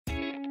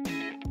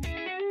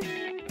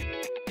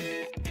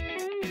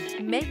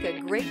Make a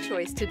great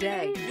choice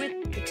today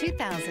with the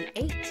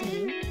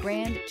 2018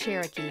 Grand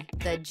Cherokee.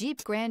 The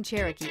Jeep Grand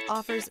Cherokee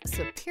offers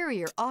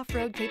superior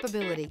off-road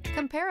capability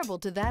comparable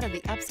to that of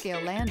the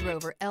upscale Land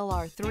Rover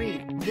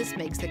LR3. This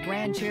makes the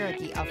Grand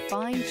Cherokee a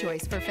fine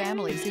choice for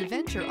families who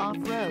venture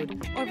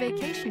off-road or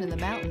vacation in the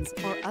mountains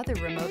or other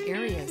remote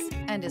areas,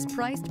 and is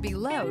priced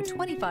below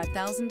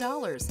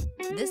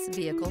 $25,000. This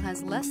vehicle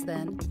has less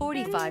than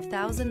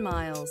 45,000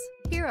 miles.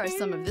 Here are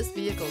some of this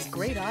vehicle's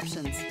great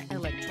options: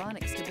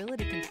 electronic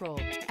stability control,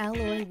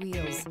 alloy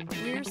wheels,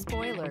 rear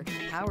spoiler,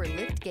 power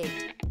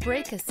liftgate,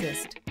 brake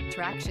assist,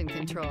 traction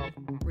control,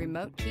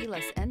 remote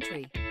keyless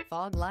entry,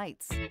 fog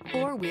lights,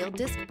 four-wheel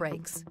disc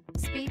brakes,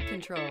 speed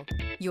control.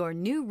 Your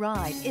new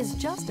ride is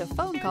just a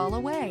phone call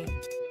away.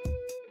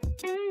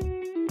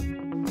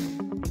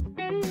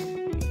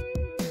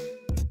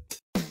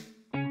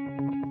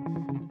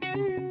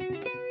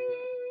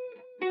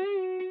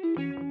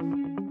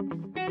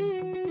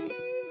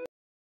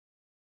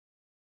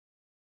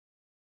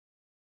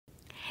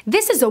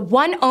 This is a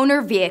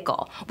one-owner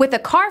vehicle with a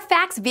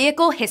Carfax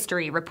Vehicle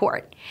History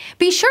Report.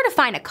 Be sure to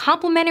find a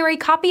complimentary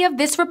copy of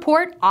this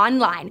report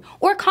online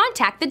or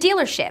contact the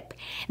dealership.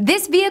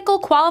 This vehicle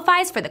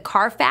qualifies for the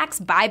Carfax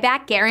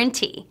Buyback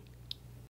Guarantee.